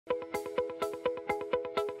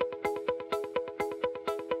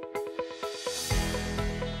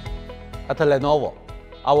At Lenovo,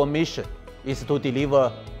 our mission is to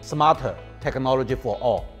deliver smarter technology for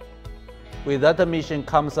all. With that mission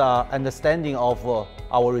comes an understanding of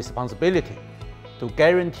our responsibility to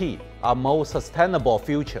guarantee a more sustainable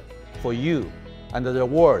future for you and the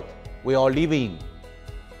world we are living in.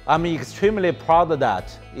 I'm extremely proud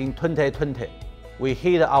that in 2020, we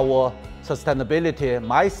hit our sustainability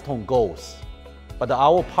milestone goals, but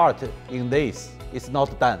our part in this is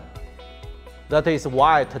not done. That is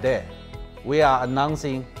why today, we are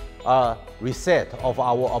announcing a reset of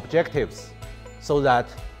our objectives so that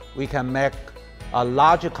we can make a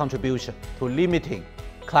larger contribution to limiting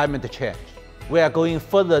climate change. We are going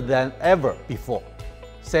further than ever before,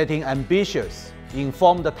 setting ambitious,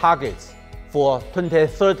 informed targets for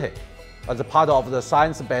 2030 as a part of the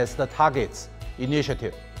Science-Based Targets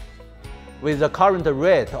Initiative. With the current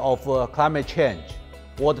rate of climate change,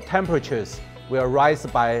 world temperatures will rise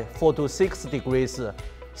by 4 to 6 degrees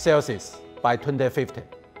Celsius by 2050,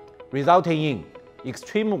 resulting in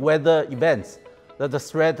extreme weather events that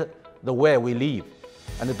threaten the way we live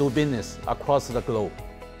and do business across the globe.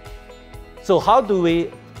 So how do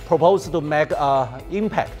we propose to make an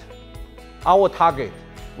impact? Our target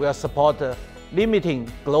will support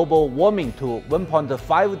limiting global warming to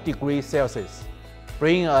 1.5 degrees Celsius,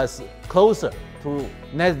 bringing us closer to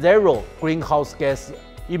net zero greenhouse gas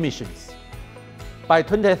emissions. By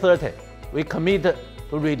 2030, we commit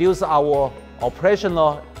to reduce our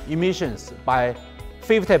operational emissions by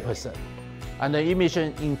 50% and the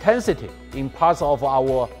emission intensity in parts of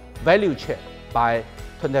our value chain by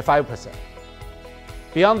 25%.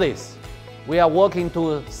 Beyond this, we are working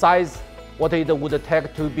to size what it would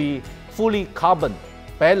take to be fully carbon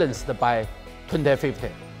balanced by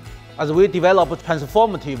 2050. As we develop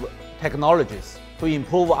transformative technologies to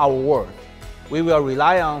improve our world, we will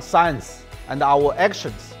rely on science and our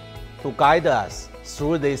actions to guide us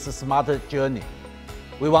through this smarter journey.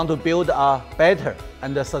 We want to build a better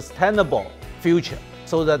and sustainable future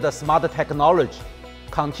so that the smart technology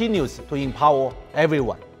continues to empower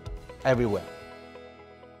everyone, everywhere.